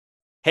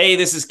Hey,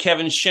 this is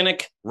Kevin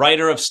Shinick,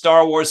 writer of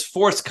Star Wars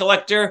Force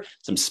Collector,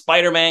 some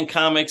Spider-Man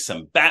comics,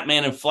 some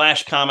Batman and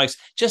Flash comics,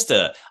 just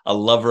a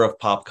lover of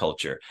pop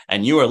culture.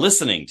 And you are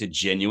listening to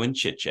Genuine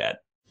Chit Chat.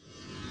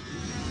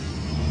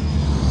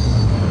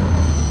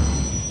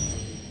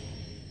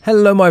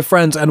 Hello my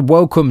friends and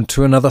welcome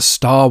to another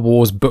Star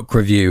Wars book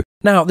review.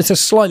 Now this is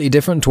slightly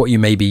different to what you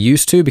may be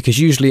used to because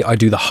usually I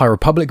do the High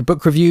Republic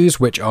book reviews,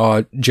 which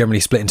are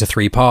generally split into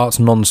three parts: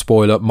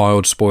 non-spoiler,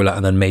 mild spoiler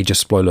and then major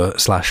spoiler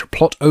 /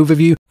 plot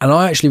overview. And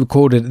I actually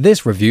recorded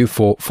this review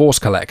for Force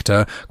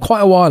Collector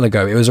quite a while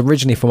ago. It was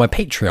originally for my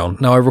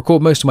Patreon. Now I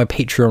record most of my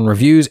Patreon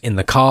reviews in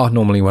the car,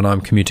 normally when I'm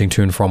commuting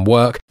to and from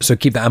work, so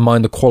keep that in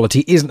mind. The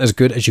quality isn't as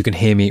good as you can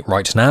hear me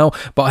right now,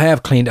 but I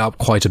have cleaned it up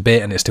quite a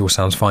bit and it still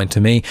sounds fine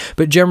to me.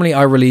 But generally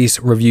I release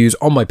reviews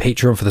on my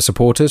Patreon for the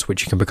supporters,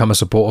 which you can become a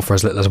supporter for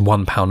as little as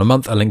 £1 a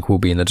month. A link will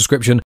be in the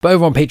description. But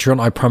over on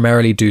Patreon I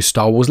primarily do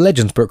Star Wars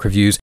Legends book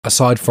reviews,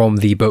 aside from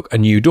the book A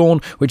New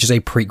Dawn, which is a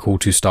prequel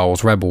to Star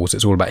Wars Rebels.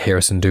 It's all about Hera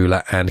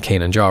Syndulla and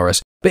Kanan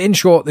Jarrus. But in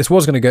short, this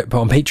was going to get put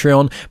on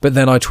Patreon, but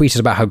then I tweeted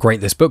about how great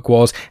this book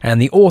was,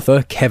 and the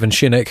author, Kevin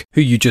Shinick,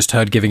 who you just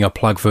heard giving a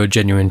plug for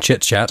Genuine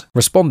Chit Chat,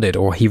 responded,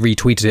 or he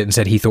retweeted it and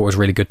said he thought it was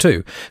really good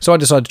too. So I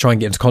decided to try and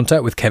get into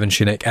contact with Kevin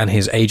Shinick and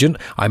his agent.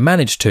 I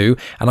managed to,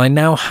 and I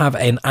now have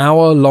an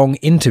hour-long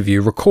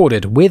interview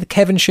recorded with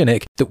Kevin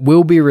Shinick that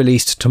will be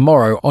released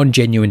tomorrow on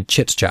Genuine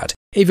Chit Chat.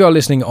 If you're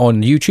listening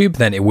on YouTube,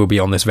 then it will be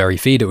on this very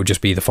feed. It will just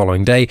be the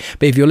following day.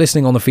 But if you're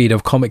listening on the feed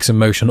of Comics in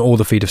Motion or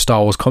the feed of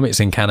Star Wars Comics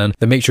in Canon,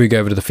 then make sure you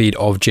go over to the feed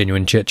of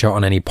Genuine Chit Chat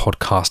on any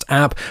podcast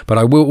app. But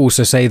I will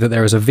also say that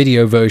there is a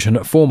video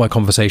version for my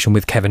conversation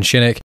with Kevin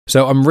Shinick.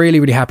 So I'm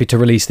really happy to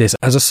release this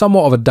as a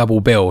somewhat of a double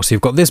bill. So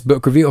you've got this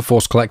book review of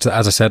Force Collector that,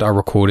 as I said, I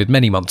recorded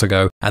many months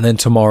ago. And then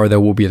tomorrow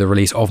there will be the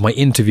release of my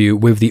interview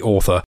with the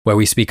author, where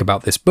we speak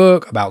about this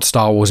book, about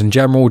Star Wars in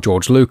general,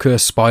 George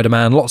Lucas,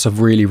 Spider-Man, lots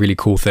of really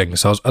cool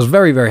things. So I was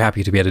very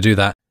happy to be able to do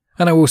that.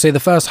 And I will say the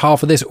first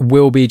half of this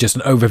will be just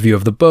an overview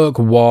of the book,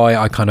 why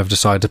I kind of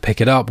decided to pick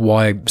it up,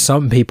 why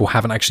some people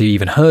haven't actually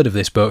even heard of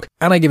this book,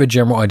 and I give a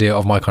general idea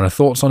of my kind of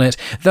thoughts on it.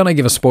 Then I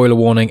give a spoiler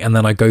warning, and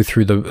then I go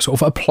through the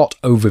sort of a plot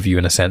overview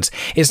in a sense.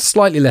 It's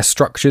slightly less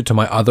structured to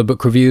my other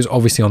book reviews.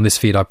 Obviously on this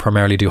feed I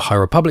primarily do High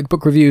Republic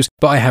book reviews,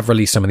 but I have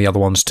released some of the other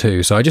ones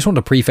too. So I just want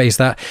to preface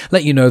that,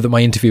 let you know that my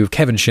interview with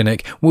Kevin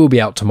Shinick will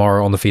be out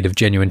tomorrow on the feed of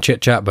Genuine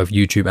Chit Chat, both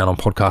YouTube and on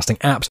podcasting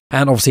apps.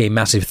 And obviously a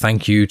massive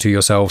thank you to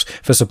yourselves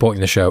for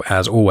supporting the show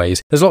as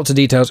always. There's lots of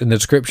details in the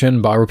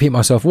description, but I repeat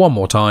myself one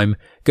more time.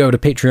 Go to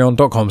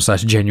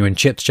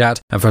patreon.com/genuinechitchat,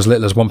 and for as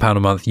little as £1 a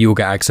month, you'll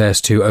get access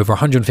to over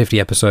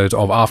 150 episodes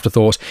of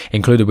Afterthought.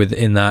 Included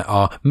within that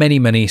are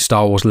many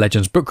Star Wars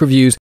Legends book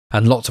reviews,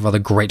 and lots of other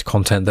great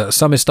content that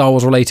some is Star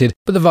Wars related,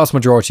 but the vast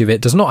majority of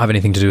it does not have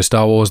anything to do with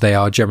Star Wars. They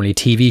are generally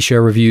TV show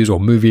reviews or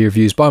movie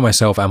reviews by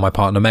myself and my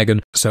partner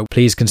Megan, so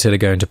please consider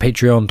going to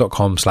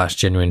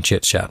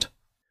patreon.com/genuinechitchat.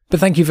 But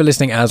thank you for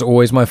listening as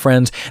always, my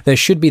friends. There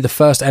should be the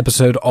first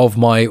episode of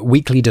my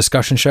weekly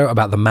discussion show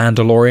about The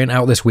Mandalorian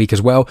out this week as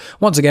well.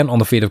 Once again on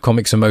the feed of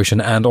Comics in Motion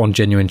and on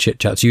Genuine Chit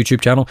Chat's YouTube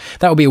channel.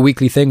 That will be a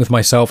weekly thing with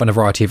myself and a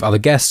variety of other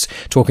guests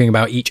talking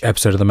about each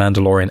episode of The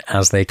Mandalorian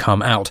as they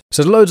come out.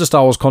 So there's loads of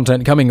Star Wars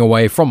content coming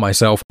away from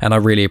myself, and I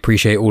really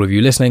appreciate all of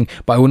you listening,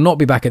 but I will not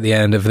be back at the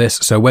end of this.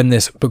 So when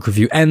this book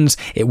review ends,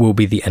 it will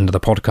be the end of the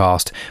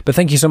podcast. But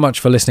thank you so much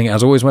for listening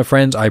as always, my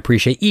friends. I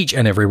appreciate each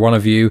and every one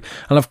of you.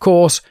 And of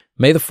course,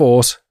 may the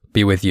Force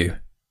be with you.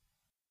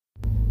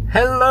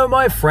 Hello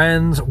my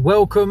friends,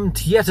 welcome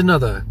to yet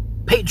another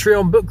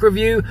Patreon book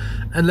review,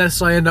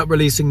 unless I end up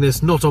releasing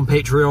this not on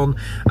Patreon,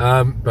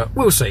 but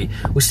we'll see.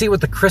 We'll see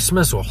what the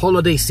Christmas or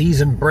holiday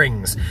season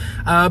brings.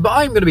 But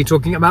I'm going to be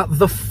talking about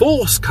The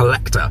Force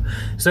Collector.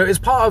 So it's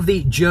part of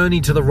the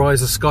Journey to the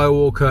Rise of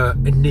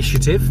Skywalker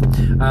initiative.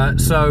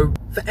 So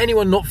for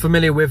anyone not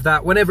familiar with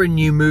that, whenever a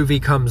new movie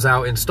comes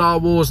out in Star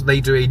Wars,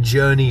 they do a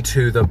journey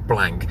to the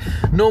blank.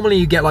 Normally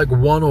you get like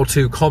 1 or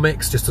 2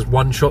 comics, just as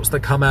one-shots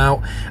that come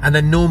out, and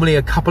then normally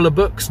a couple of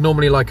books,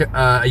 normally like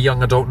a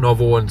young adult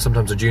novel and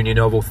sometimes a junior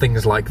novel,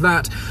 things like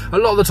that. A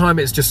lot of the time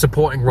it's just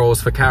supporting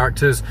roles for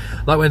characters.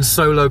 Like when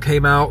Solo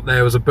came out,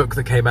 there was a book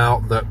that came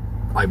out that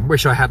I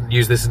wish I hadn't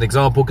used this as an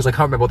example because I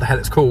can't remember what the hell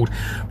it's called,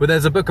 but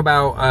there's a book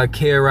about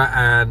Kira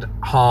and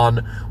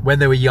Han when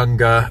they were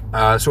younger,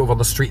 sort of on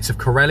the streets of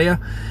Corellia.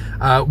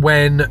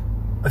 When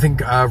I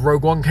think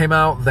Rogue One came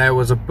out, there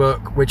was a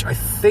book which I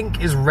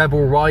think is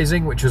Rebel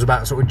Rising, which was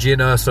about sort of Jyn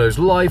Erso's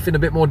life in a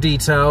bit more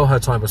detail, her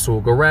time with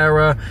Saw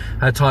Gerrera,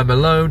 her time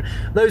alone,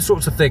 those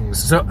sorts of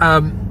things. So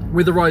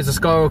with The Rise of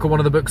Skywalker, one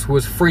of the books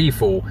was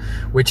Freefall,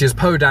 which is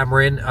Poe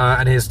Dameron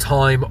and his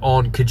time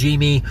on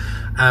Kijimi,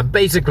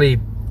 basically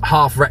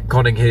half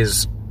retconning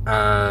his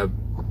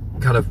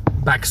kind of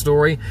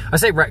backstory. I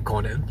say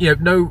retcon, you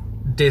know, no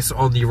diss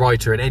on the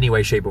writer in any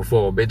way, shape or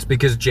form. It's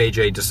because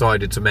JJ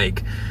decided to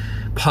make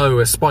Poe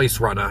a spice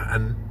runner,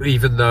 and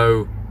even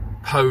though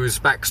Poe's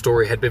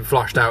backstory had been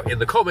flushed out in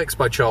the comics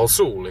by Charles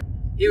Soule,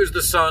 he was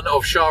the son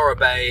of Shara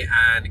Bey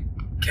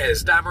and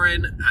Kez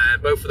Dameron,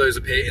 and both of those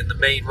appear in the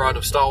main run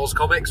of Star Wars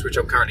comics, which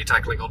I'm currently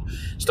tackling on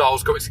Star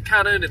Wars Comics and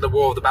Canon, in the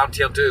War of the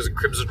Bounty Hunters and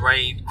Crimson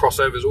Reign,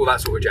 crossovers, all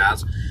that sort of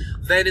jazz.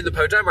 Then in the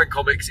Poe Dameron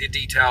comics, it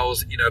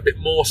details, a bit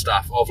more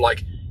stuff of,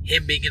 like,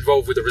 him being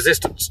involved with the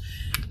Resistance.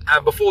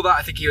 And before that,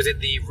 I think he was in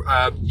the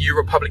New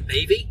Republic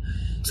Navy.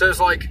 So it's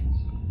like,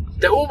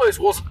 there almost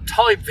wasn't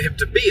time for him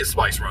to be a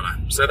Spice Runner.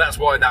 So that's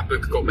why that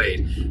book got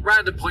made.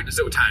 Random pointless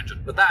little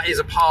tangent. But that is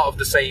a part of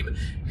the same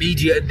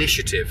media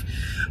initiative.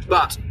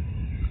 But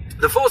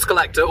The Force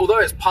Collector, although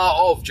it's part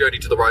of Journey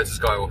to the Rise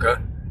of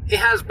Skywalker, it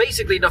has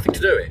basically nothing to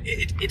do with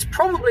it.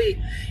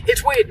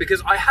 It's weird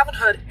because I haven't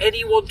heard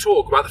anyone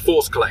talk about The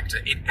Force Collector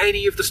in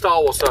any of the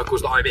Star Wars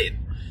circles that I'm in.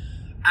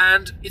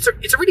 And it's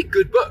a really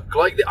good book.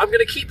 Like, I'm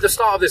going to keep the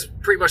start of this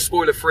pretty much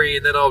spoiler free,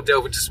 and then I'll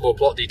delve into some more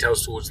plot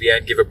details towards the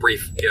end, give a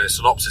brief,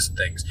 synopsis and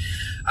things.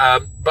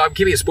 But I'm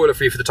keeping it spoiler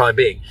free for the time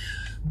being.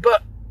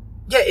 But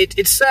yeah,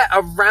 it's set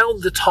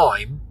around the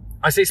time.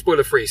 I say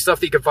spoiler free, stuff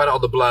that you can find out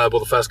on the blurb or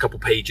the first couple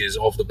pages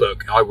of the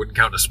book. I wouldn't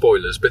count as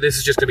spoilers, but this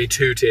is just going to be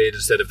 2-tiered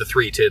instead of the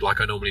 3-tiered like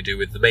I normally do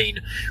with the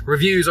main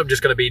reviews. I'm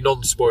just going to be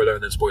non-spoiler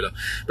and then spoiler,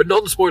 but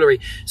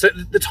non-spoilery. So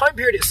the time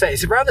period it's set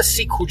is around the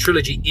sequel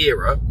trilogy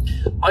era.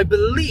 I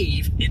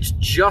believe it's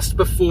just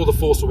before The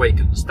Force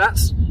Awakens.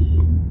 That's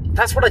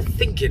what I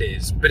think it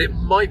is, but it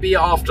might be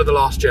after The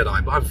Last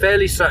Jedi, but I'm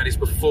fairly certain it's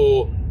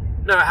before.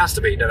 No, it has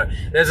to be. No.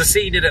 There's a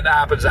scene in it that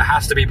happens that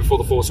has to be before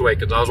The Force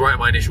Awakens. I was right in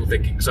my initial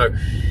thinking. So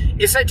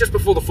it's set just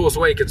before The Force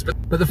Awakens,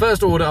 but the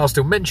First Order are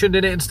still mentioned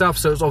in it and stuff,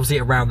 so it's obviously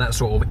around that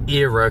sort of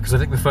era, because I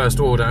think the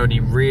First Order only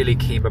really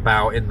came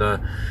about in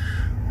the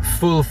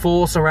full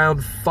force around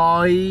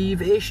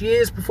 5-ish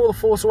years before The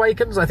Force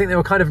Awakens. I think they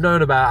were kind of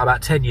known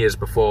about 10 years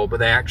before, but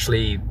they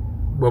actually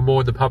were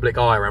more in the public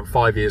eye around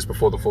 5 years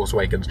before The Force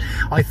Awakens.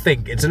 I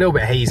think it's a little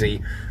bit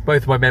hazy,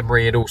 both my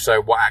memory and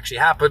also what actually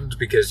happened,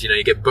 because,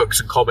 you get books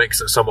and comics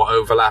that somewhat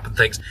overlap and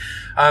things.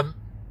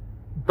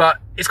 But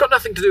it's got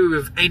nothing to do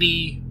with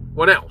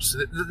anyone else.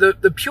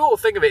 The pure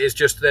thing of it is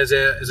just there's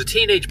a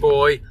teenage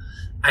boy,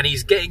 and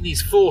he's getting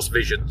these Force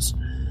visions,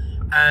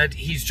 and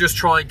he's just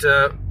trying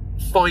to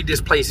find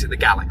his place in the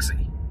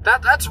galaxy.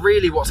 That's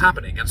really what's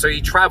happening. And so he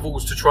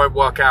travels to try and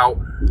work out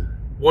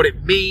what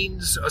it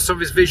means, some of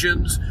his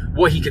visions,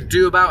 what he can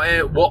do about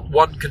it, what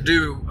one can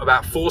do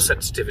about Force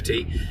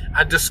sensitivity,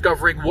 and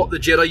discovering what the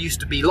Jedi used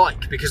to be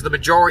like. Because the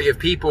majority of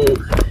people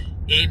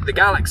in the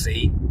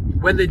galaxy,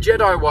 when the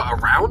Jedi were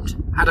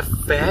around, had a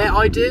fair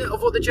idea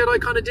of what the Jedi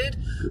kind of did.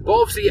 But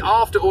obviously,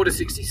 after Order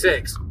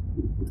 66,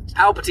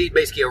 Palpatine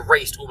basically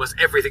erased almost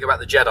everything about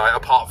the Jedi,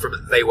 apart from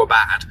they were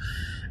bad.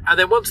 And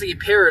then once the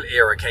Imperial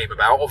era came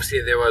about,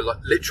 obviously they were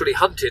literally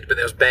hunted, but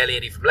there was barely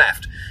any of them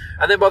left.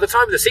 And then by the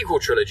time of the sequel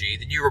trilogy,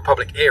 the New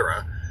Republic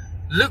era,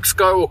 Luke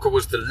Skywalker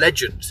was the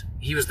legend.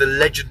 He was the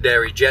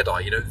legendary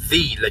Jedi,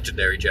 the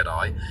legendary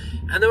Jedi.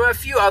 And there were a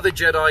few other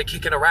Jedi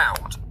kicking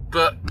around,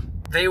 but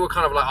they were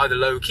kind of like either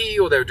low-key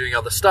or they were doing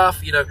other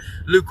stuff.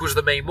 Luke was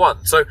the main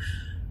one. So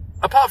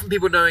apart from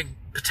people knowing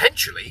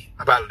potentially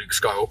about Luke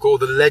Skywalker or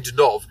the legend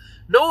of,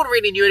 no one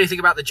really knew anything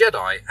about the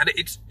Jedi. And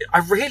I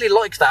really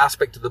liked that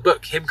aspect of the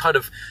book, him kind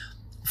of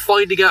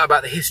finding out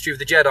about the history of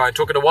the Jedi and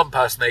talking to one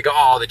person, they go,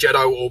 the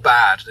Jedi were all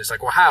bad. And it's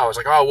like, well, how? It's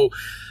like,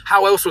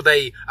 how else would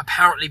they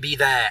apparently be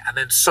there and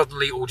then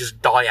suddenly all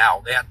just die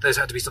out? There's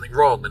had to be something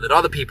wrong. And then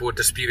other people were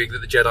disputing that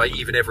the Jedi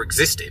even ever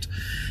existed.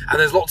 And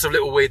there's lots of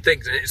little weird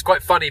things. And it's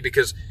quite funny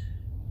because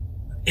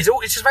it's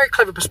just a very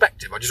clever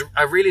perspective.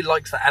 I really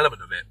liked that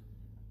element of it.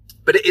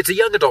 But it's a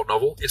young adult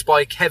novel. It's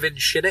by Kevin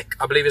Shinick,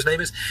 I believe his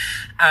name is.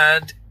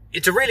 And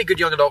it's a really good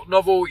young adult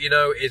novel.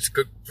 It's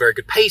good, very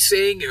good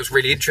pacing. It was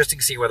really interesting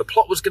seeing where the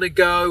plot was going to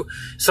go.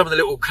 Some of the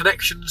little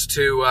connections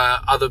to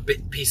other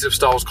pieces of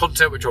Star Wars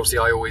content, which obviously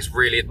I always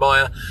really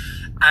admire.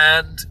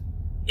 And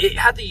it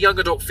had the young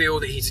adult feel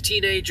that he's a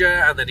teenager,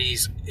 and then he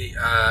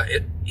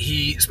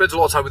spends a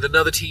lot of time with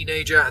another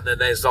teenager, and then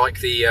there's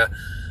like the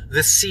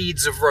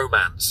seeds of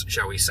romance,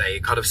 shall we say,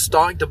 kind of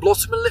starting to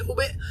blossom a little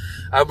bit,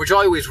 which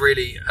I always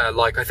really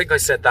like. I think I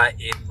said that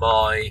in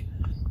my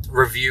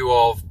review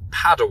of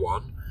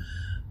Padawan,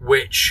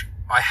 which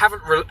I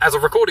haven't, as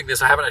of recording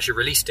this, I haven't actually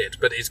released it,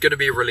 but it's going to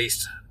be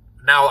released.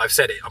 Now that I've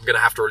said it, I'm going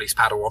to have to release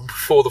Padawan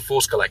before The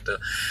Force Collector,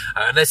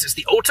 unless it's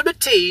the ultimate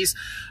tease.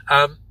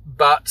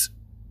 But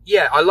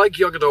yeah, I like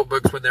young adult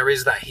books when there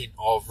is that hint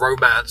of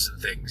romance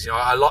and things.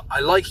 I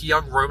like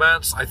young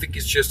romance. I think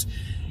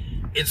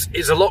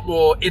it's a lot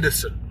more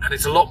innocent, and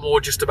it's a lot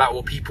more just about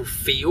what people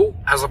feel,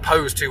 as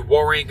opposed to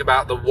worrying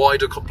about the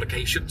wider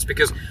complications.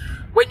 Because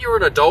when you're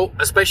an adult,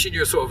 especially in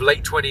your sort of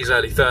late 20s,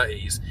 early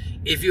 30s,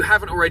 if you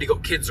haven't already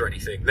got kids or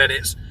anything, then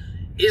is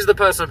the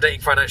person I'm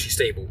dating financially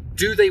stable?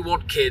 Do they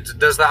want kids, and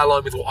does that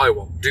align with what I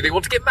want? Do they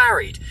want to get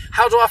married?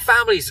 How do our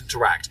families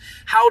interact?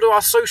 How do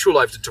our social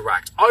lives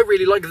interact? I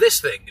really like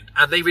this thing,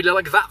 and they really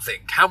like that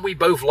thing. Can we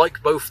both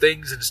like both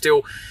things and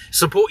still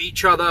support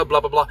each other?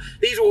 Blah, blah, blah.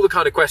 These are all the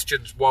kind of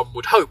questions one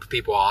would hope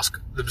people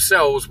ask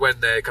themselves when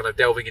they're kind of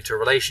delving into a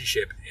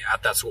relationship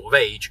at that sort of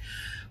age,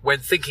 when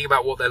thinking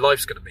about what their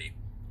life's going to be.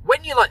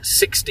 When you're like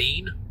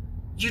 16,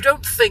 you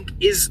don't think,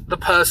 is the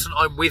person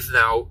I'm with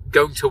now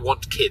going to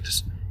want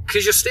kids?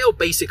 Because you're still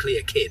basically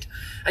a kid.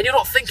 And you're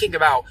not thinking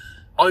about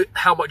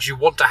how much you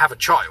want to have a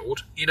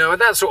child, you know,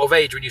 and that sort of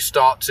age when you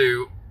start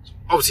to,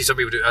 obviously some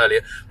people do it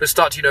earlier, but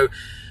start to, you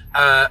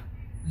know,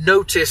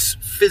 notice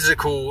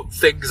physical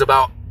things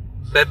about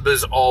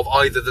members of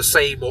either the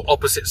same or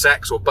opposite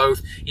sex or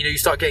both. You know, you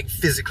start getting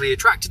physically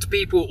attracted to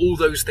people, all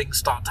those things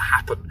start to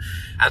happen.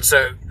 And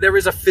so there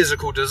is a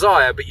physical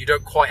desire, but you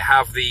don't quite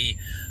have the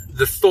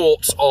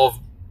thoughts of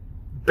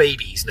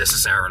babies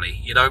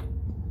necessarily, you know?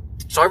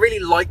 So I really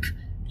like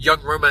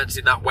young romance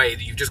in that way,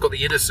 that you've just got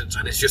the innocence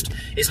and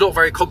it's not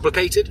very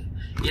complicated.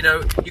 You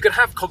know, you can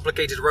have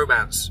complicated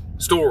romance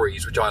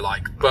stories, which I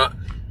like, but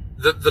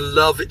the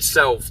love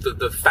itself,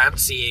 the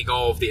fancying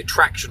of, the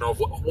attraction of,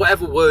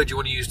 whatever word you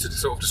want to use to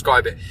sort of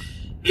describe it,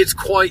 it's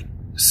quite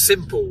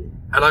simple,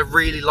 and I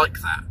really like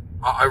that.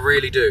 I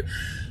really do.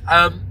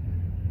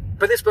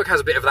 But this book has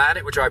a bit of that in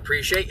it, which I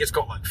appreciate. It's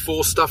got like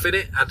Force stuff in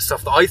it, and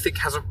stuff that I think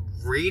hasn't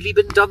really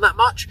been done that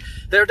much.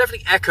 There are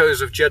definitely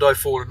echoes of Jedi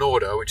Fallen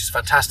Order, which is a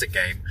fantastic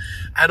game.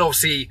 And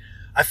obviously,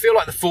 I feel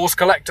like The Force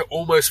Collector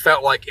almost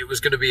felt like it was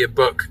going to be a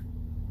book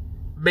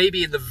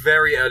maybe in the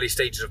very early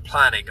stages of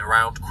planning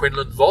around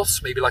Quinlan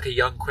Vos, maybe like a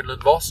young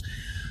Quinlan Vos.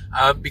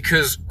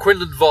 Because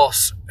Quinlan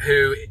Vos,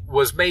 who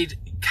was made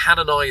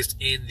canonized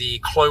in the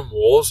Clone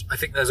Wars, I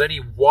think there's only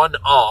one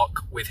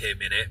arc with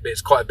him in it, but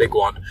it's quite a big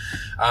one.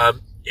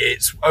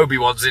 It's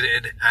Obi-Wan's in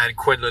it, and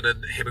Quinlan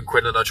and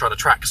Quinlan are trying to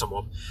track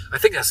someone. I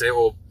think that's it,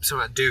 or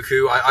something like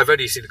Dooku. I've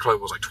only seen the Clone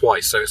Wars like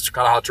twice, so it's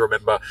kind of hard to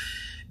remember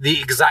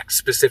the exact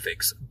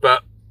specifics.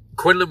 But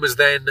Quinlan was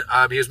then,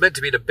 he was meant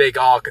to be in a big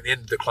arc at the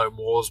end of the Clone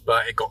Wars,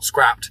 but it got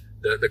scrapped.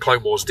 The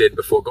Clone Wars did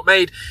before it got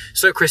made.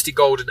 So Christy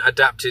Golden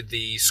adapted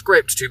the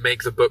script to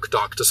make the book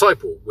Dark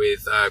Disciple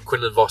with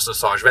Quinlan Vos and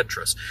Asajj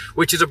Ventress,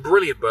 which is a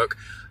brilliant book.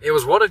 It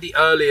was one of the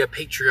earlier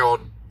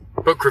Patreon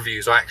book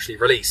reviews I actually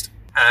released.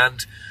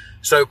 And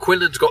so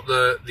Quinlan's got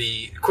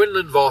the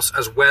Quinlan Vos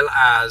as well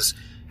as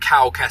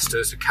Cal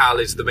Kestis. So Cal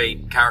is the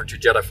main character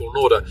in Jedi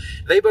Fallen Order.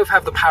 They both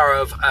have the power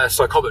of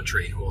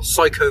psychometry, or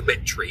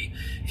psychometry,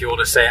 if you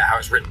want to say it how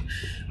it's written.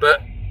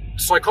 But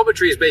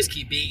psychometry is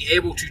basically being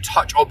able to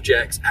touch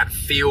objects and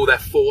feel their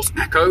force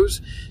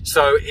echoes.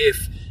 So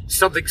if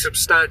something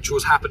substantial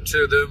has happened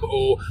to them,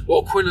 or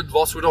what Quinlan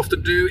Vos would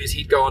often do is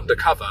he'd go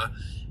undercover,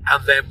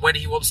 and then when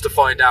he wants to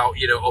find out,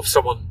 you know, of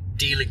someone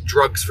dealing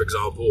drugs, for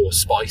example, or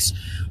spice,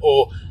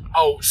 or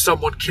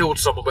someone killed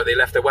someone but they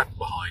left their weapon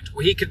behind,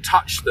 well, he can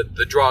touch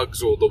the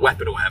drugs or the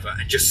weapon or whatever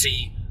and just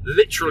see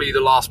literally the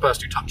last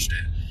person who touched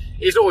it.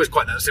 It's not always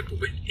quite that simple,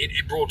 but in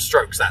broad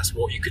strokes, that's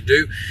what you could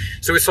do.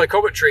 So with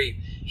psychometry,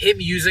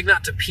 him using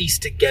that to piece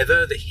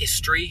together the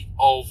history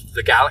of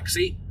the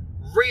galaxy,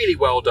 really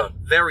well done.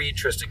 Very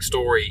interesting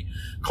story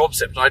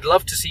concept. And I'd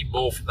love to see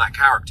more from that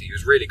character. He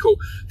was really cool.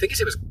 I think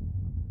his name was,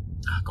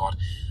 oh God,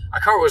 I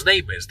can't remember what his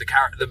name is,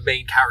 the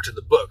main character in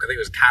the book. I think it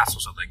was Cass or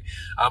something.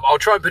 I'll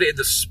try and put it in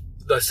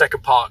the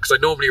second part, because I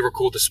normally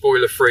record the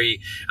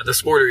spoiler-free and the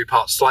spoilery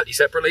parts slightly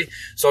separately.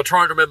 So I'll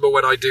try and remember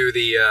when I do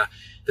the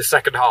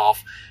second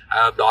half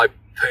that I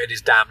put in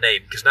his damn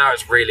name, because now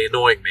it's really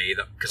annoying me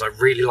because I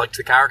really liked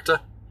the character.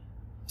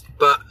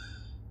 But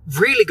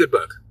really good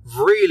book.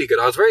 Really good.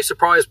 I was very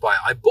surprised by it.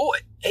 I bought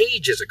it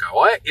ages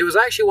ago. It was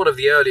actually one of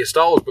the earliest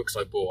Star Wars books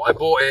I bought.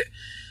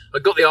 I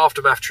got the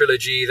Aftermath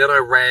trilogy, then I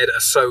read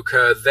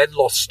Ahsoka, then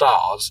Lost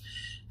Stars,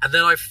 and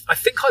then I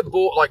think I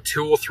bought like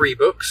 2 or 3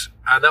 books,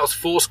 and that was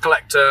Force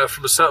Collector,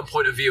 From a Certain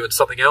Point of View, and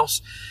something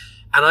else.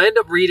 And I end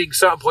up reading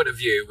Certain Point of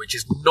View, which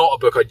is not a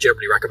book I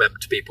generally recommend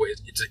to people.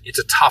 It's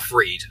a tough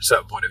read,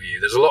 Certain Point of View.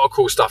 There's a lot of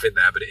cool stuff in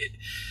there, but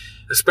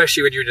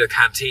especially when you're in a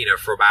cantina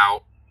for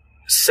about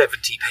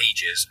 70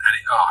 pages,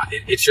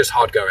 and it's just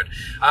hard going.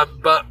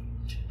 But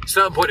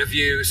Certain Point of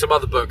View, some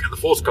other book, and The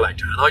Force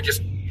Collector, and I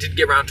just didn't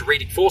get around to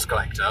reading Force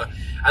Collector.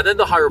 And then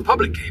The High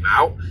Republic came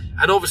out,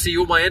 and obviously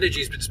all my energy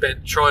has been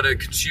spent trying to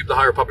consume The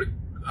High Republic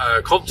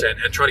content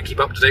and trying to keep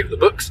up to date with the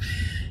books.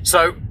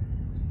 So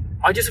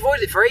I just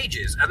avoided it for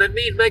ages. And then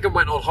me and Megan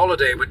went on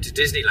holiday and went to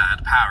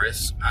Disneyland,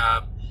 Paris,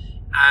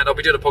 and I'll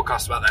be doing a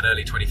podcast about that in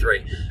early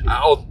 23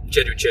 on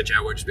Genuine Chit Chat.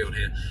 I won't just be on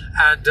here.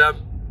 And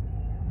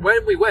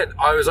when we went,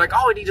 I was like,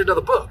 I need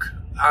another book,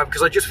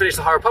 because I just finished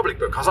the High Republic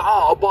book. I was like,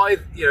 I'll buy,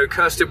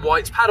 Kirsten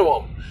White's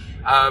Padawan,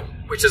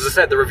 which, as I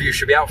said, the review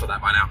should be out for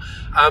that by now.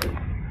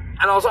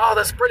 And I was like,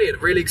 that's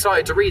brilliant. Really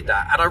excited to read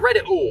that. And I read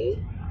it all,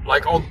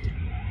 like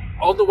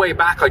on the way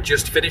back. I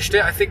just finished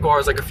it, I think, or I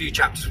was like a few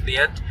chapters from the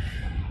end.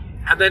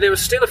 And then there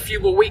was still a few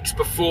more weeks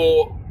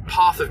before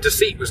Path of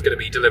Deceit was going to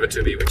be delivered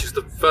to me, which is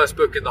the first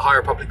book in the High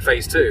Republic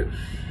Phase 2.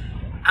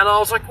 And I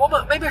was like,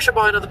 well, maybe I should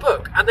buy another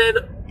book. And then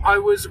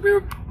we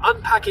were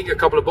unpacking a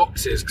couple of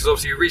boxes, because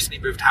obviously we recently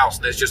moved house,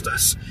 and there's just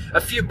a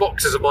few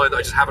boxes of mine that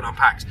I just haven't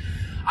unpacked.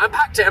 I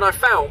unpacked it and I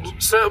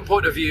found Certain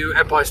Point of View,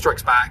 Empire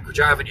Strikes Back, which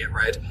I haven't yet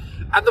read,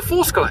 and The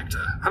Force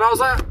Collector. And I was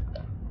like,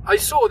 I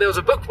saw there was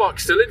a bookmark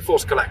still in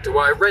Force Collector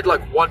where I read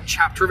like one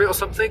chapter of it or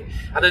something,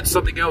 and then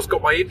something else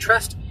got my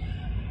interest.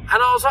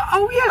 And I was like,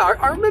 oh yeah,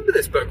 I remember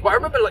this book, but I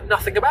remember like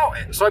nothing about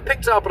it. So I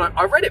picked it up and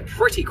I read it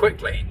pretty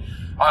quickly.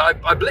 I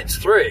blitzed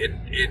through it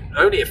in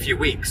only a few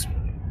weeks.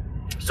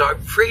 So a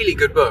really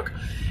good book.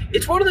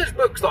 It's one of those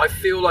books that I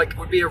feel like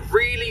would be a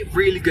really,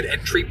 really good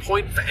entry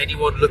point for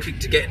anyone looking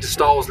to get into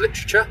Star Wars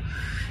literature.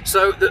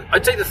 So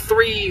I'd say the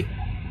three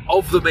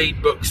of the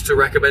main books to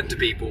recommend to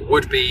people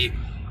would be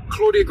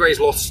Claudia Gray's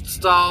Lost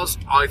Stars.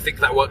 I think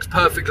that works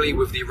perfectly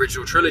with the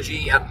original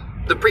trilogy and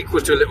the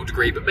prequels to a little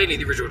degree, but mainly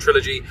the original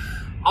trilogy.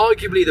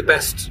 Arguably the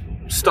best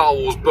Star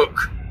Wars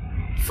book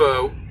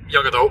for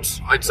young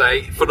adults, I'd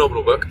say.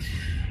 Phenomenal book.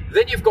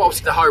 Then you've got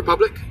obviously The High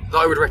Republic that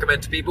I would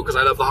recommend to people because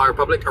I love The High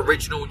Republic.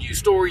 Original, new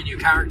story, new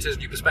characters,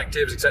 new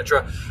perspectives,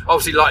 etc.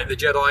 Obviously Light of the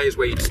Jedi is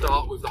where you'd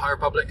start with The High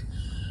Republic.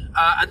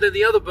 And then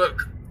the other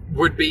book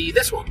would be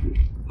this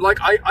one. Like,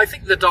 I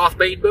think the Darth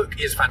Bane book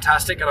is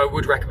fantastic and I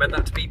would recommend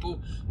that to people,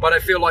 but I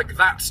feel like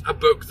that's a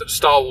book that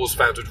Star Wars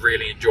fans would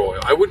really enjoy.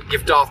 I wouldn't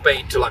give Darth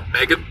Bane to, like,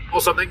 Megan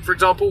or something, for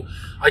example.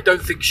 I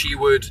don't think she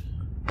would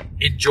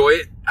enjoy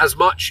it as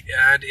much,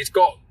 and it's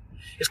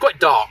quite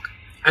dark,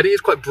 and it is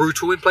quite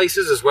brutal in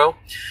places as well.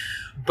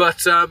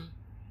 But, yeah,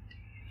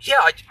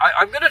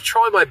 I'm going to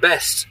try my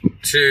best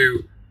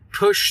to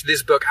push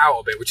this book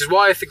out a bit, which is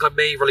why I think I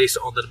may release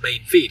it on the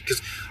main feed,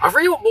 because I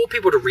really want more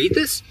people to read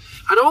this,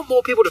 and I want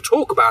more people to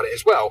talk about it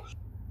as well,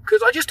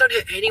 because I just don't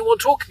hear anyone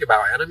talking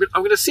about it, and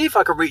I'm going to see if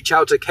I can reach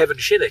out to Kevin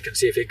Shinick and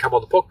see if he can come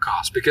on the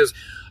podcast, because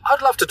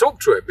I'd love to talk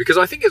to him, because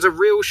I think it's a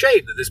real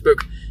shame that this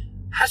book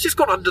has just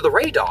gone under the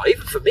radar,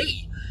 even for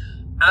me,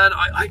 and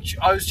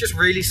I was just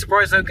really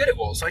surprised how good it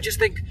was. I just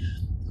think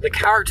the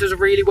characters are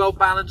really well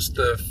balanced,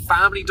 the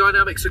family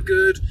dynamics are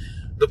good,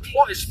 the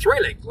plot is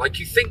thrilling, like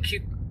you think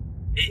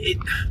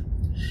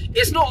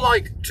it's not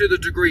like to the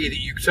degree that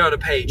you turn a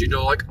page and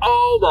you're like,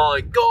 oh my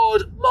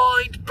god,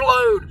 mind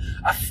blown,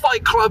 a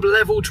Fight Club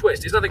level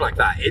twist. It's nothing like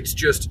that. It's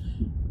just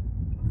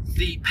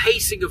the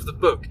pacing of the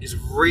book is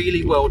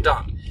really well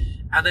done,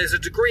 and there's a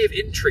degree of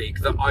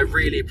intrigue that I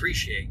really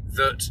appreciate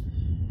that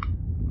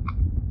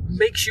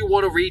makes you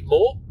want to read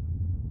more,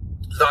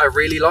 that I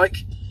really like.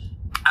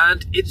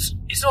 And it's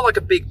not like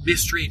a big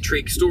mystery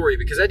intrigue story,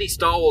 because any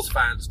Star Wars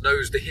fans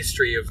knows the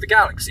history of the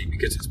galaxy,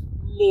 because it's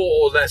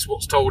more or less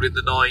what's told in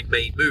the 9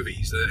 main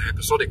movies, the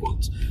episodic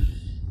ones.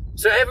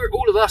 So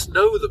all of us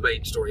know the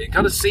main story, and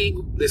kind of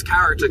seeing this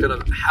character kind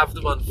of have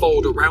them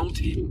unfold around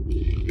him,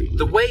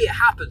 the way it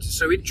happens is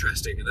so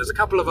interesting. And there's a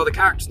couple of other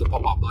characters that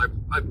pop up that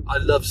I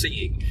love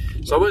seeing.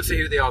 So I won't say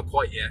who they are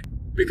quite yet,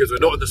 because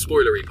we're not in the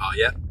spoilery part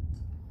yet.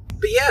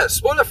 But yeah,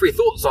 spoiler-free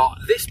thoughts are,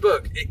 this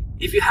book,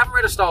 if you haven't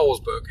read a Star Wars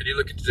book and you're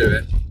looking to do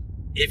it,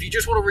 if you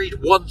just want to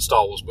read one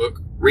Star Wars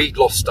book, read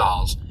Lost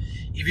Stars.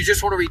 If you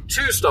just want to read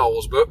 2 Star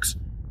Wars books,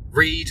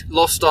 read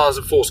Lost Stars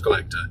and Force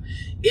Collector.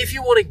 If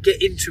you want to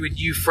get into a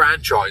new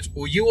franchise,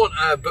 or you want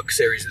a book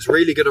series that's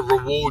really going to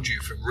reward you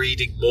from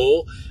reading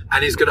more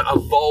and is going to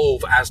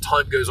evolve as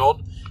time goes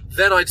on,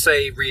 then I'd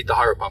say read The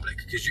High Republic,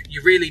 because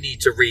you really need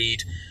to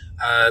read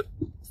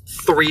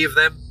 3 of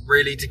them,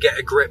 really, to get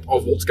a grip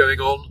of what's going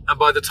on. And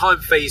by the time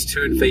Phase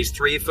 2 and Phase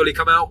 3 have fully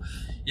come out,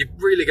 you're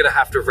really going to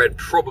have to have read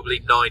probably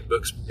 9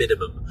 books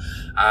minimum.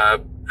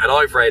 And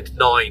I've read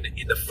 9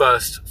 in the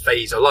first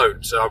phase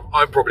alone, so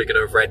I'm probably going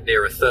to have read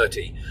nearer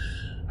 30.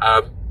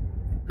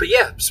 But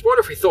yeah,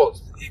 spoiler-free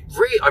thoughts.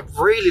 I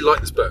really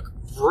liked this book.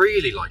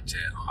 Really liked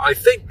it. I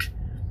think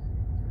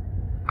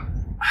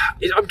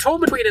I'm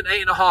torn between an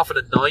 8.5 and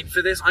a 9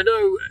 for this. I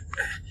know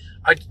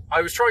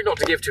I was trying not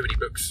to give too many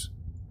books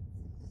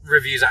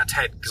reviews out of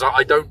 10, because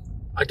I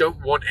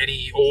don't want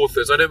any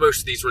authors. I know most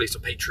of these released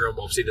on Patreon.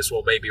 Obviously, this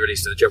one may be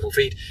released in the general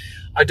feed.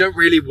 I don't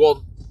really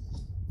want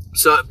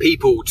certain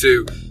people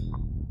to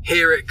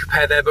hear it,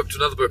 compare their book to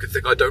another book, and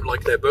think I don't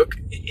like their book.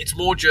 It's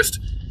more just,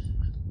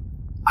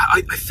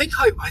 I think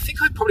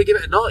I'd probably give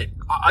it a 9.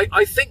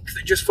 I think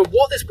that just for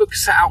what this book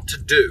set out to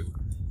do,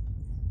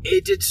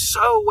 it did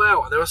so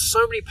well, and there were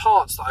so many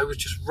parts that I was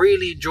just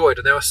really enjoyed,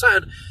 and there were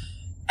certain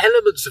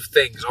elements of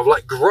things, of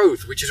like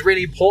growth, which is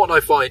really important,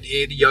 I find,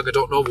 in young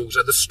adult novels,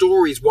 and the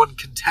stories one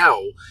can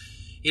tell.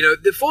 You know,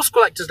 The Force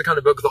Collector is the kind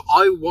of book that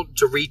I want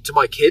to read to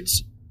my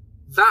kids.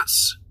 That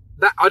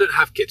I don't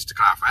have kids, to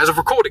clarify. As of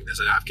recording this,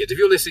 I don't have kids. If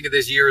you're listening to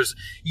this years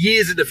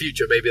in the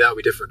future, maybe that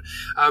would be different.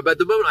 But at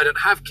the moment, I don't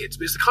have kids.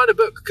 But it's the kind of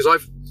book, because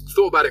I've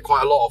thought about it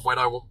quite a lot of when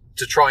I want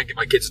to try and get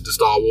my kids into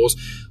Star Wars.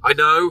 I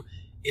know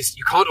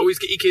you can't always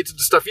get your kids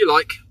into stuff you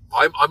like.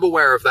 I'm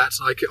aware of that,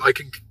 and I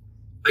can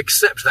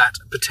accept that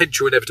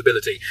potential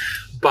inevitability.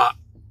 But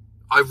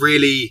I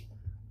really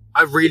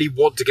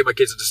want to get my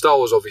kids into Star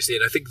Wars, obviously,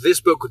 and I think this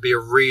book would be a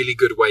really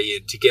good way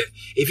in to get.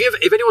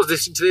 If anyone's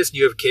listening to this and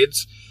you have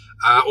kids,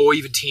 or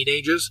even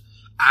teenagers,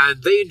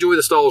 and they enjoy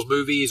the Star Wars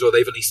movies, or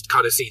they've at least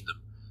kind of seen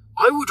them,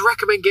 I would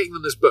recommend getting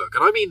them this book.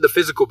 And I mean the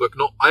physical book,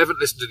 I haven't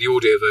listened to the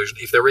audio version,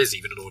 if there is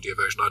even an audio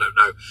version, I don't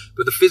know.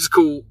 But the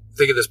physical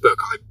thing in this book,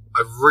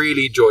 I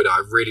really enjoyed it.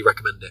 I really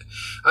recommend it.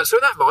 So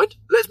with that in mind,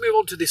 let's move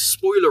on to this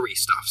spoilery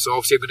stuff. So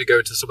obviously I'm going to go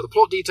into some of the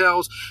plot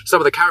details,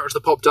 some of the characters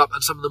that popped up,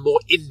 and some of the more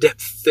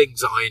in-depth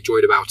things that I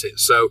enjoyed about it.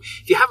 So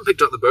if you haven't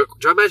picked up the book,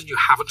 which I imagine you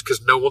haven't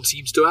because no one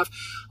seems to have,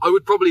 I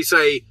would probably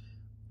say,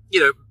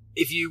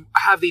 if you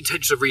have the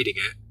intention of reading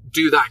it,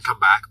 do that and come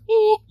back.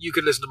 Or you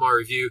can listen to my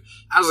review.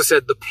 As I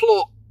said, the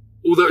plot,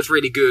 although it's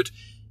really good,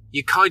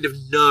 you kind of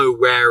know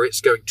where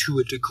it's going to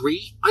a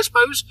degree, I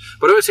suppose.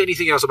 But I won't say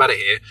anything else about it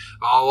here.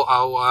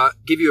 I'll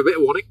give you a bit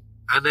of warning,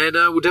 and then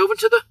we'll delve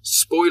into the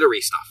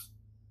spoilery stuff.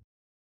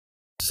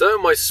 So,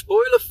 my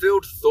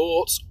spoiler-filled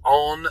thoughts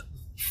on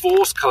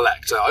Force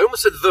Collector. I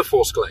almost said The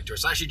Force Collector.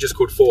 It's actually just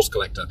called Force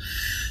Collector.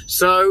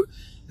 So,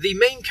 the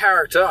main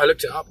character, I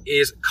looked it up,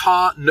 is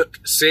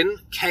Karnuqsin,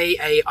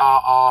 Karnuqsin,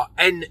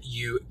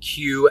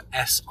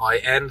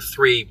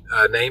 3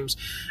 names,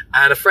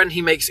 and a friend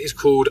he makes is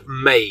called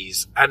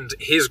Maze, and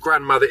his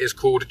grandmother is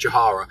called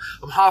Jahara.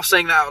 I'm half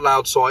saying that out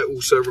loud so I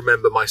also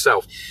remember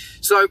myself.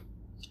 So,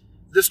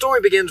 the story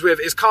begins with,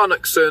 is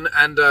Karnuqsin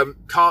and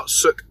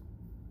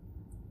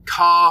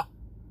Karnuqsin.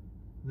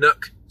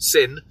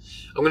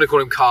 I'm going to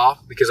call him Kar,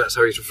 because that's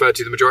how he's referred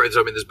to the majority of the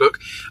time in this book.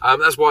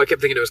 That's why I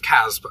kept thinking it was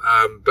Kaz,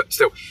 but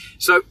still.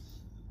 So,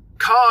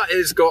 Kar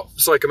has got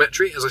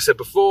psychometry, as I said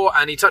before,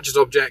 and he touches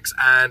objects,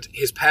 and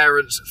his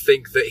parents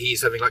think that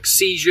he's having,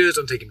 seizures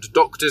and take him to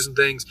doctors and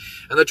things,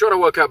 and they're trying to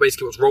work out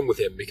basically what's wrong with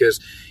him, because,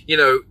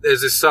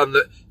 there's this son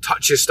that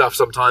touches stuff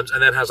sometimes,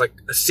 and then has, a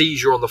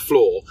seizure on the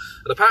floor,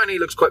 and apparently he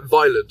looks quite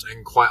violent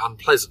and quite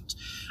unpleasant.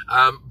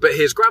 But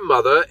his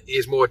grandmother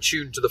is more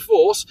attuned to the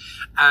Force,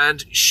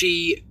 and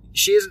she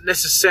isn't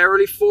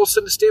necessarily Force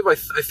sensitive. I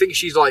think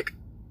she's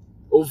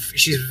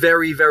she's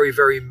very, very,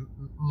 very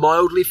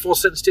mildly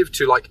Force sensitive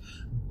to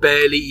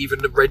barely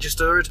even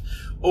registered,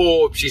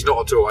 or she's not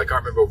at all. I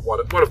can't remember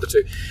one of the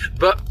two.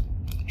 But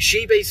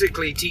she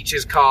basically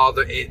teaches Kar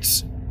that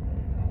it's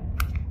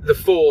the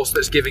Force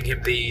that's giving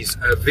him these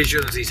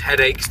visions, these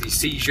headaches, these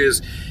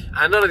seizures,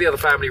 and none of the other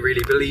family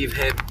really believe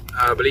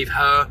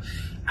her.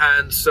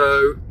 And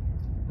so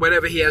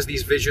whenever he has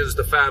these visions,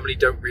 the family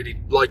don't really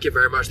like it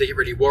very much. They get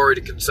really worried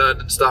and concerned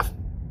and stuff.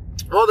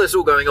 While this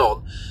all going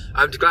on,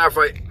 to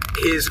clarify,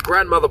 his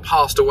grandmother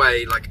passed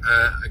away a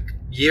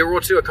year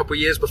or two, a couple of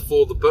years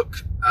before the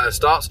book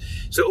starts.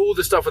 So all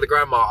the stuff with the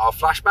grandma are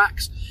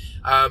flashbacks,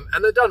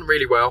 and they're done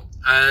really well.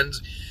 And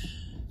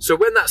so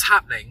when that's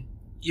happening,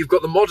 you've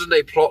got the modern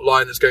day plot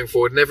line that's going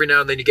forward, and every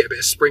now and then you get a bit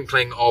of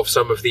sprinkling of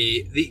some of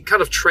the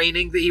kind of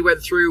training that he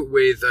went through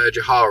with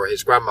Jahara,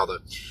 his grandmother.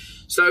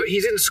 So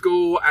he's in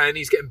school and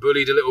he's getting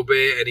bullied a little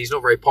bit and he's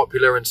not very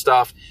popular and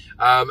stuff.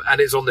 And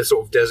it's on this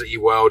sort of deserty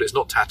world. It's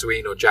not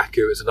Tatooine or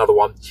Jakku. It's another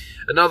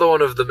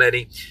one of the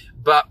many.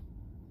 But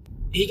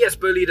he gets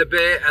bullied a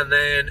bit, and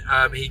then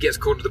he gets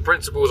called to the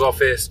principal's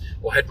office,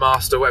 or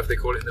headmaster, whatever they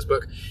call it in this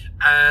book.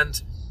 And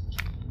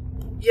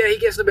yeah, he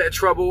gets in a bit of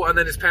trouble, and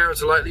then his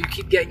parents are like, you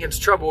keep getting into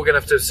trouble, we're going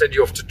to have to send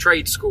you off to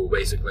trade school,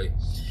 basically.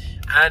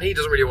 And he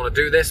doesn't really want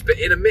to do this, but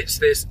in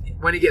amidst this,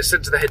 when he gets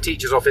sent to the head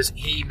teacher's office,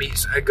 he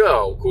meets a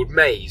girl called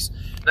Maze.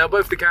 Now,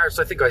 both the characters,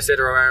 I think I said,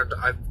 are around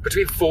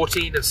between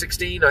 14 and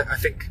 16. I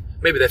think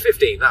maybe they're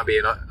 15. That'd be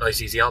a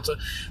nice, easy answer.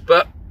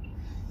 But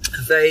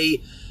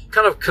they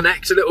kind of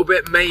connect a little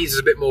bit. Maze is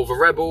a bit more of a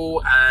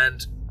rebel,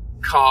 and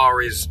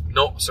Kar is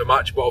not so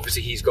much, but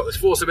obviously he's got this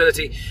Force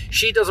ability.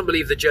 She doesn't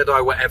believe the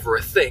Jedi were ever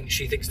a thing.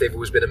 She thinks they've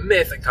always been a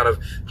myth, and kind of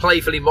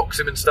playfully mocks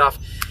him and stuff.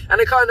 And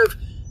it kind of,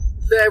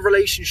 their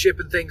relationship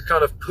and things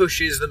kind of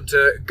pushes them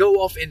to go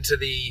off into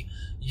the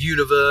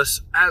universe.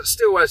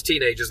 Still as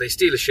teenagers, they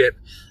steal a ship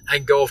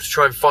and go off to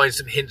try and find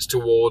some hints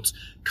towards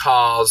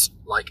Kar's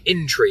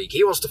intrigue.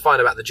 He wants to find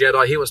about the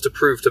Jedi. He wants to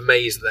prove to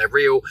Maze that they're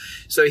real.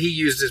 So he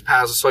uses his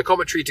powers of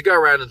psychometry to go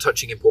around and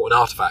touching important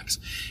artifacts.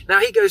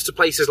 Now he goes to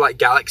places like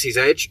Galaxy's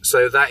Edge.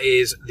 So that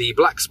is the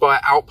Black Spire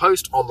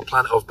outpost on the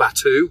planet of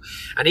Batuu.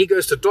 And he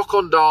goes to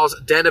Dok-Ondar's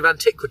Den of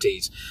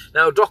Antiquities.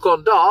 Now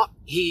Dok-Ondar,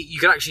 you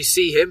can actually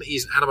see him.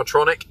 He's an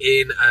animatronic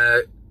in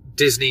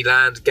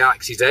Disneyland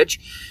Galaxy's Edge.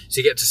 So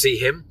you get to see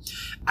him.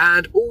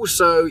 And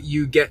also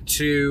you get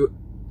to,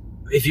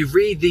 if you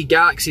read the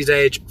Galaxy's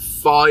Edge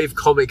 5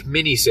 comic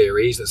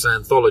miniseries, that's an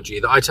anthology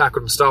that I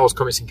tackled in Star Wars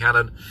Comics in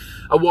Canon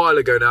a while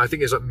ago now. I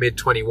think it was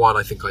mid-21,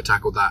 I think I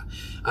tackled that.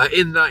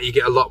 In that, you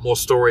get a lot more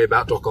story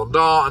about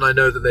Dok-Ondar, and I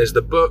know that there's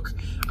the book.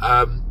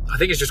 I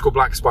think it's just called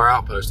Black Spire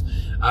Outpost.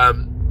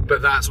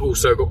 But that's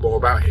also got more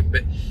about him.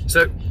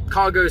 So,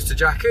 Kar goes to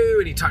Jakku,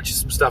 and he touches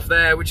some stuff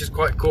there, which is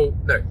quite cool.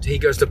 No, he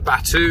goes to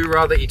Batuu,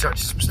 rather. He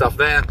touches some stuff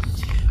there.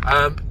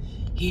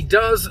 He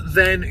does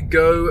then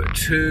go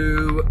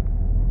to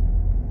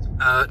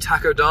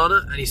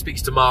Takodana, and he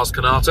speaks to Maz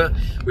Kanata,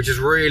 which is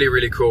really,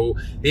 really cool.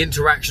 The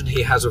interaction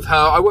he has with her,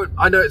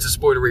 I know it's a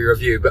spoilery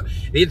review, but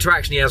the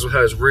interaction he has with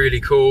her is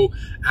really cool.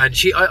 And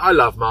I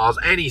love Maz.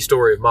 Any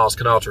story of Maz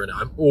Kanata in it,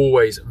 I'm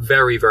always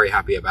very, very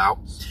happy about.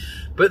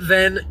 But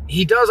then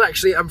he does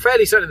actually, I'm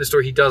fairly certain in the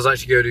story, he does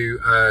actually go to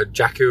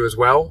Jakku as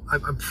well.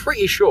 I'm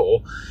pretty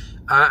sure.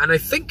 And I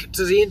think,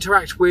 does he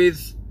interact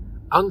with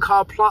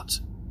Unkar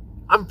Plutt?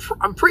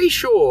 I'm pretty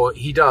sure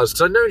he does,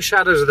 because I know in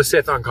Shadows of the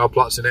Sith, Unkar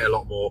plots in it a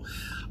lot more.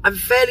 I'm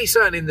fairly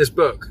certain in this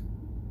book,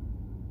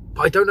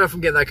 but I don't know if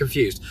I'm getting that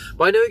confused.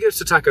 But I know he goes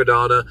to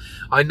Takodana.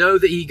 I know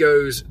that he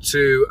goes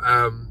to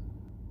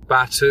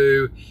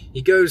Batu.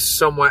 He goes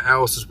somewhere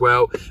else as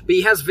well. But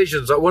he has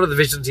visions. Like, one of the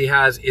visions he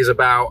has is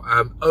about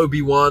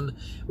Obi-Wan,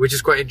 which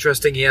is quite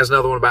interesting. He has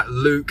another one about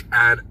Luke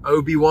and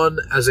Obi-Wan,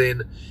 as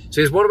in... So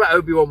he has one about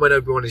Obi-Wan when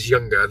Obi-Wan is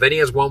younger. Then he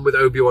has one with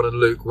Obi-Wan and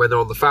Luke when they're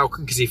on the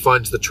Falcon, because he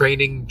finds the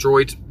training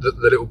droid, the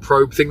little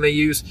probe thing they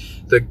use,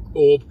 the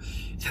orb.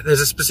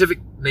 There's a specific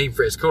name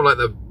for it. It's called like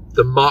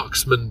the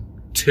Marksman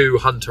 2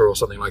 Hunter or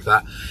something like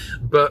that.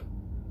 But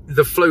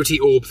the floaty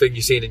orb thing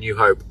you see in A New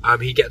Hope.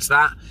 He gets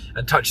that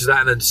and touches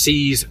that and then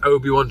sees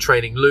Obi-Wan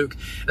training Luke.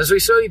 And so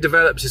he slowly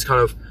develops his kind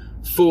of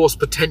Force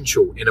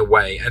potential in a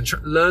way, and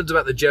learns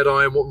about the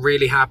Jedi and what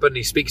really happened.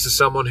 He speaks to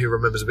someone who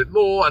remembers a bit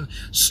more, and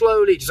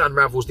slowly just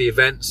unravels the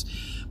events.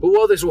 But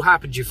while this all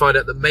happens, you find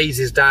out that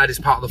Maise's dad is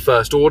part of the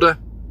First Order.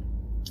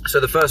 So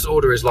the First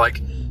Order is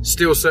like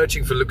still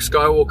searching for Luke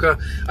Skywalker.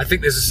 I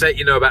think there's a set,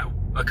 about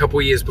a couple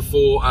of years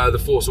before The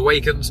Force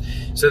Awakens.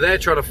 So they're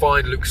trying to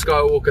find Luke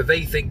Skywalker.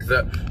 They think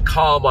that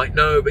Car might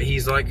know, but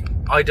he's like,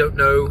 I don't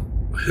know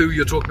who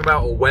you're talking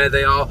about or where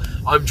they are.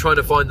 I'm trying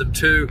to find them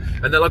too.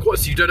 And they're like, what,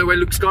 so you don't know where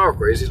Luke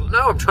Skywalker is? He's like,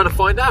 no, I'm trying to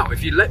find out.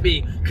 If you let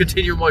me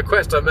continue my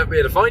quest, I might be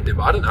able to find him.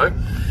 I don't know.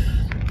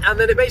 And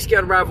then it basically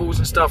unravels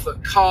and stuff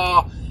that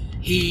Car,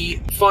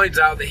 he finds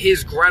out that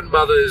his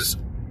grandmother's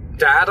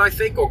dad, I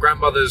think, or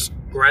grandmother's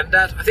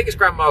granddad, I think it's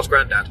grandma's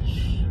granddad,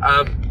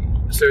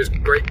 so his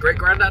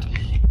great-great-granddad,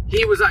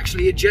 he was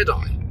actually a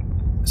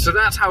Jedi. So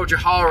that's how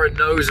Jahara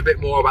knows a bit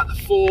more about the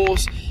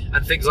Force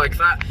and things like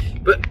that.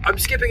 But I'm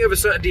skipping over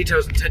certain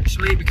details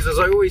intentionally, because as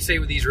I always say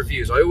with these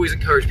reviews, I always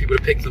encourage people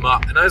to pick them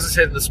up. And as I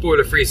said in the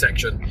spoiler-free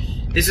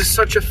section, this is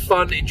such a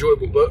fun,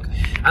 enjoyable book,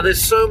 and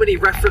there's so many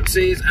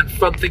references and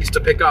fun things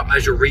to pick up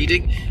as you're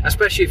reading,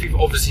 especially if you've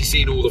obviously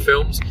seen all the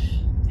films.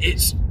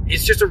 It's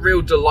just a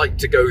real delight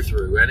to go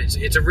through, and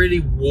it's a really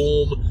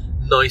warm,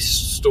 nice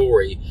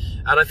story.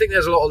 And I think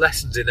there's a lot of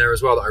lessons in there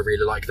as well that I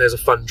really like. There's a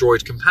fun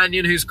droid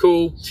companion who's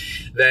cool.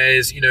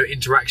 There's,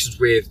 interactions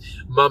with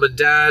mum and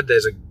dad.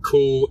 There's a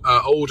cool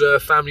older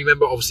family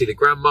member, obviously the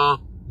grandma.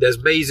 There's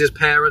Maise's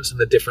parents and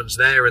the difference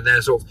there, and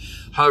their sort of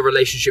her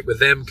relationship with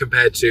them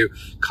compared to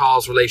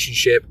Carl's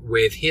relationship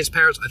with his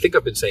parents. I think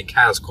I've been saying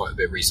Kaz quite a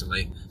bit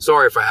recently.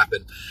 Sorry if I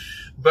haven't.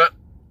 But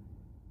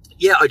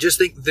yeah, I just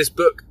think this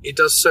book, it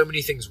does so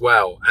many things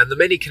well, and the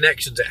many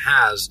connections it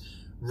has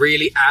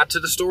really add to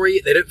the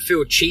story. They don't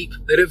feel cheap.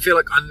 They don't feel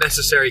like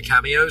unnecessary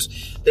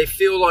cameos. They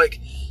feel like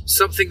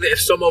something that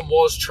if someone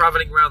was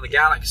traveling around the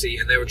galaxy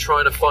and they were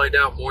trying to find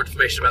out more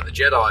information about the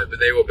Jedi, but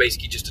they were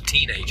basically just a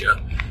teenager,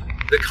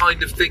 the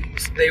kind of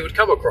things they would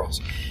come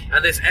across.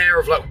 And this air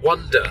of like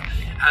wonder,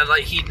 and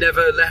like he'd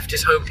never left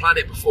his home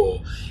planet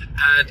before.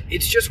 And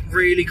it's just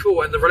really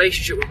cool. And the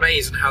relationship with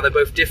Maze and how they're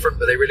both different,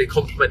 but they really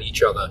complement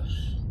each other.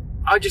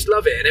 I just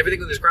love it. And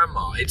everything with his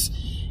grandma.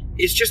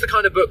 It's just the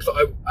kind of book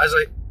that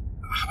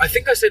I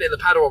think I said in the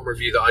Padawan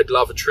review that I'd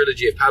love a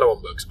trilogy of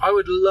Padawan books. I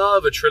would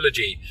love a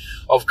trilogy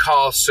of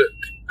Kar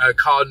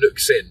Nook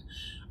Sin.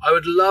 I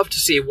would love to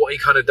see what he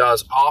kind of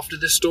does after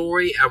this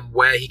story and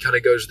where he kind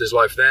of goes with his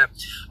life there.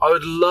 I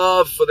would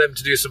love for them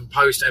to do some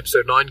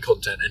post-episode 9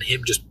 content and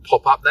him just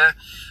pop up there.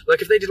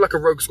 Like if they did like a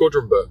Rogue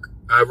Squadron book,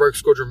 a Rogue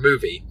Squadron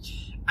movie,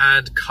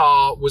 and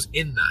Kar was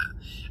in that.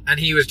 And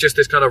he was just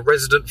this kind of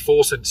resident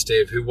Force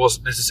sensitive who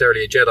wasn't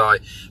necessarily a Jedi,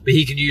 but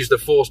he can use the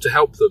Force to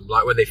help them.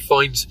 Like when they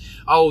find,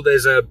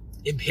 there's a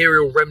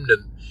Imperial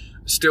remnant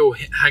still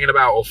hanging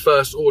about, or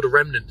First Order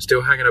remnant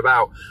still hanging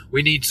about.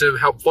 We need some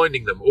help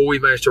finding them. All we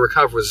managed to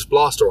recover was this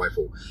blaster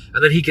rifle.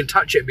 And then he can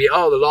touch it and be,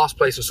 the last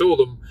place I saw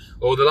them,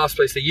 or the last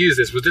place they used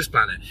this was this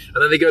planet.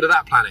 And then they go to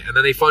that planet, and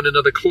then they find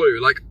another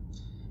clue. Like,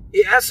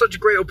 it has such a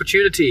great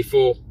opportunity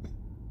for,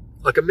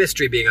 like, a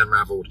mystery being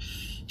unraveled.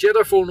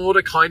 Jedi Fallen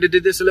Order kind of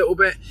did this a little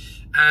bit,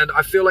 and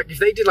I feel like if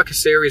they did like a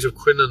series of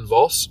Quinlan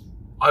Vos,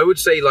 I would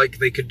say like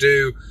they could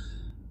do,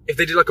 if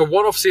they did like a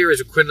one-off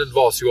series of Quinlan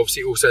Vos, who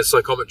obviously also has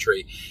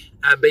psychometry,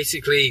 and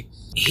basically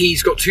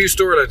he's got 2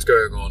 storylines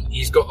going on.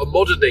 He's got a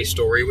modern day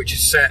story which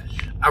is set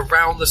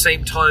around the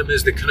same time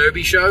as the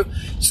Kenobi show,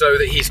 so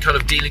that he's kind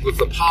of dealing with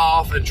the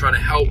path and trying to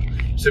help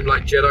some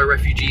like Jedi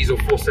refugees or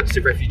Force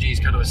sensitive refugees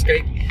kind of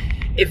escape.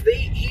 If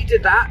he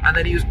did that, and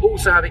then he was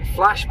also having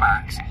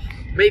flashbacks,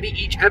 maybe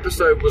each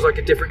episode was like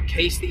a different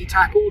case that he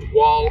tackled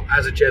while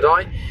as a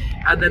Jedi,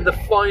 and then the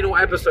final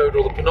episode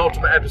or the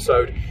penultimate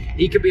episode,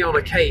 he could be on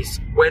a case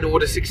when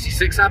Order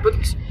 66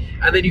 happens,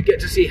 and then you get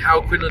to see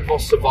how Quinlan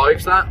Vos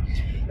survives that.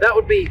 That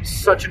would be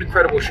such an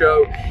incredible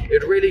show. It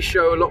would really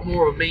show a lot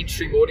more of a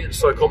mainstream audience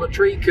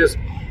psychometry, because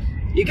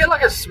you get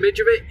like a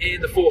smidge of it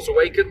in The Force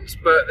Awakens,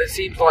 but it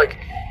seems like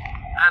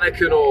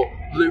Anakin or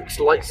Luke's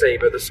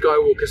lightsaber, the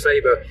Skywalker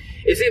saber,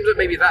 it seems that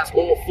maybe that's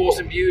more Force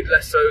imbued,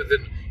 less so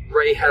than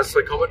Rey has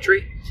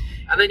psychometry.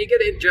 And then you get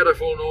it in Jedi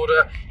Fallen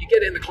Order, you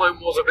get it in the Clone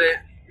Wars a bit,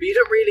 but you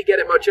don't really get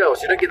it much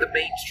else. You don't get the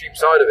mainstream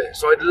side of it.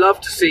 So I'd love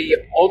to see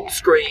on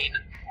screen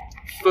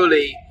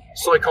fully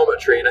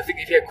psychometry, and I think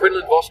if you had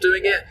Quinlan Vos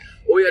doing it,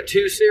 or you had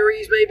 2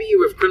 series maybe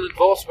with Quinlan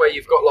Vos, where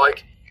you've got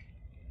like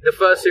the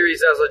first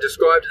series as I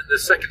described, and the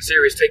second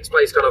series takes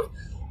place kind of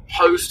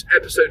post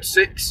episode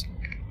 6,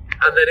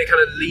 and then it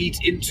kind of leads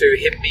into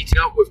him meeting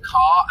up with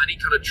Car, and he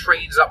kind of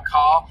trains up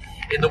Car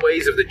in the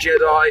ways of the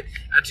Jedi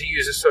and to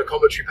use his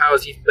psychometry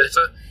powers even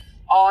better.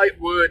 I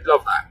would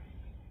love that.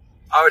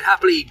 I would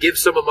happily give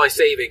some of my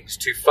savings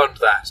to fund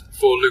that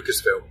for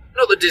Lucasfilm.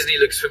 Not that Disney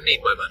Lucasfilm need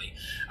my money,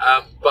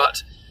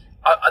 but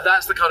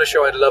that's the kind of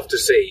show I'd love to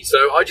see.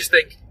 So I just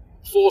think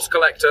Force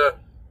Collector,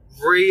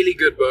 really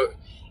good book.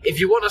 If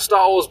you want a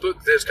Star Wars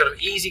book that's kind of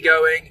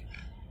easygoing,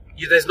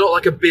 there's not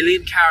like a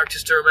billion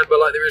characters to remember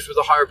like there is with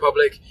the High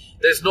Republic.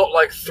 There's not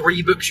like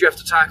 3 books you have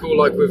to tackle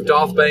like with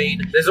Darth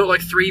Bane. There's not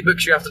like 3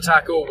 books you have to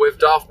tackle with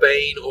Darth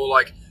Bane, or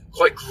like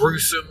quite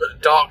gruesome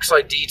dark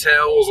side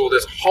details, or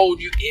there's a whole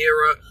new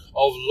era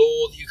of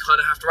lore that you kind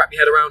of have to wrap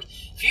your head around.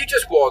 If you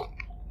just want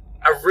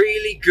a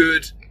really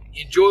good,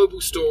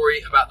 enjoyable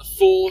story about the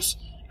Force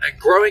and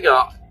growing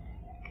up,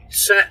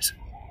 set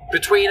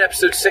between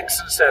episode 6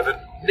 and 7,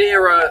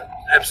 nearer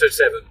episode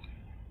 7,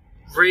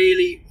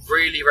 really,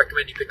 really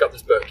recommend you pick up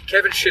this book.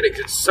 Kevin Shinick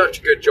did such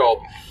a good job,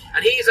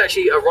 and he is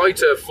actually a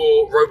writer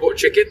for Robot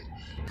Chicken,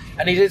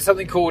 and he did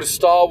something called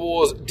Star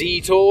Wars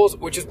Detours,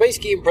 which was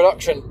basically in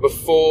production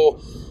before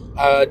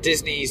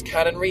Disney's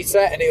Canon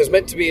reset, and it was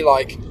meant to be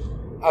like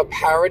a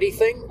parody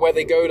thing where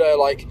they go to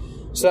like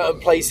certain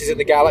places in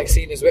the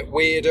galaxy and it's a bit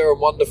weirder and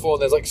wonderful,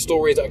 and there's like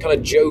stories that are kind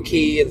of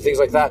jokey and things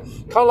like that,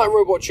 kind of like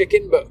Robot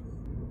Chicken but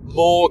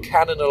more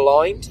canon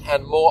aligned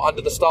and more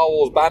under the Star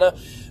Wars banner.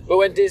 But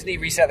when Disney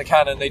reset the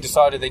canon, they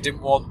decided they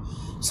didn't want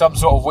some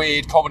sort of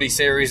weird comedy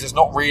series that's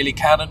not really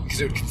canon,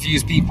 because it would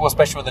confuse people,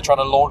 especially when they're trying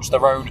to launch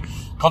their own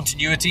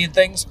continuity and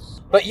things.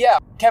 But yeah,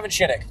 Kevin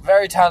Shinick,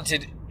 very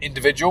talented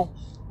individual.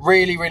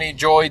 Really, really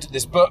enjoyed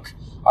this book.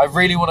 I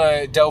really want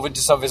to delve into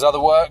some of his other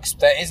works.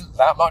 There isn't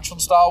that much on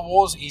Star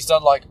Wars. He's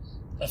done like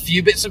a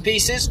few bits and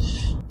pieces,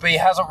 but he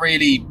hasn't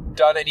really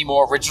done any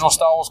more original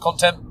Star Wars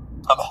content.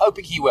 I'm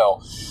hoping he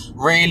will.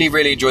 Really,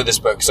 really enjoyed this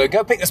book. So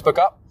go pick this book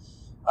up.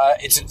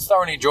 It's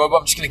thoroughly enjoyable.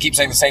 I'm just going to keep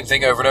saying the same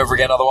thing over and over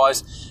again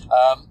otherwise.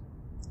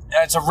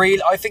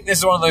 I think this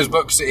is one of those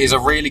books that is a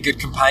really good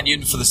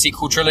companion for the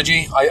sequel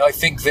trilogy. I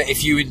think that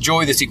if you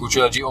enjoy the sequel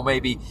trilogy, or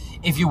maybe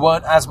if you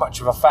weren't as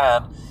much of a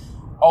fan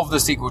of the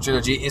sequel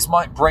trilogy, it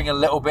might bring a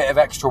little bit of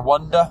extra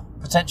wonder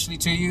potentially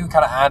to you,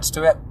 kind of adds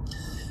to it.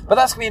 But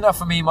that's going to be enough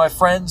for me, my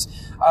friends.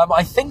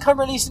 I think I'm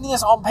releasing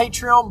this on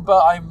Patreon,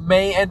 but I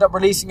may end up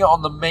releasing it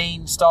on the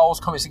main Star Wars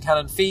Comics and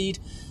Canon feed.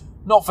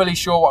 Not fully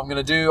sure what I'm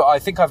going to do. I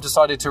think I've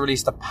decided to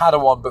release the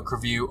Padawan book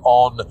review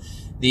on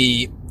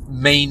the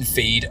main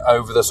feed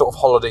over the sort of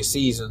holiday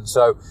season.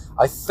 So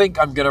I think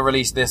I'm going to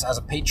release this as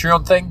a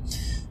Patreon thing.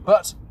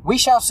 But we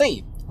shall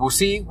see. We'll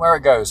see where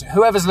it goes.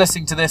 Whoever's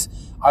listening to this,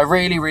 I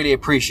really, really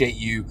appreciate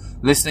you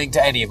listening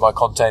to any of my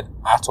content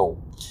at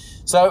all.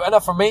 So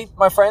enough from me,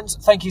 my friends.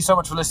 Thank you so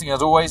much for listening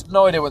as always.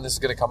 No idea when this is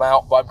going to come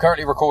out, but I'm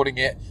currently recording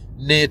it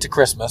near to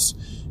Christmas.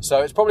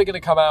 So it's probably going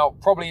to come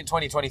out probably in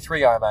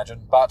 2023, I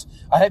imagine. But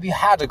I hope you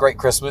had a great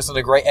Christmas and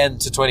a great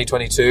end to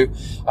 2022.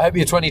 I hope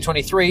your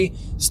 2023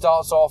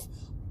 starts off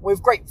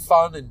with great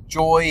fun and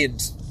joy and,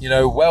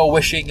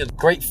 well-wishing and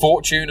great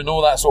fortune and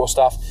all that sort of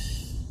stuff.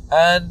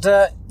 And, it's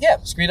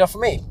going to be enough for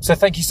me. So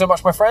thank you so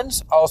much, my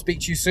friends. I'll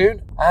speak to you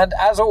soon. And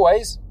as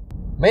always,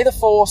 may the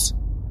Force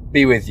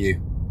be with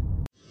you.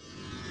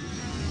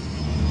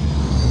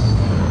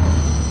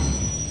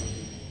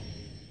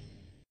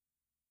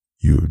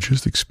 You have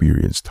just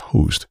experienced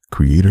host,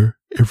 creator,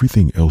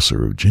 everything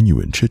elser of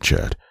Genuine Chit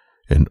Chat,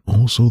 and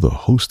also the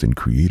host and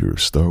creator of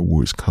Star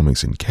Wars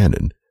Comics and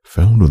Canon,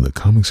 found on the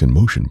Comics in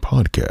Motion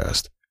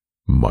podcast,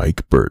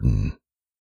 Mike Burton.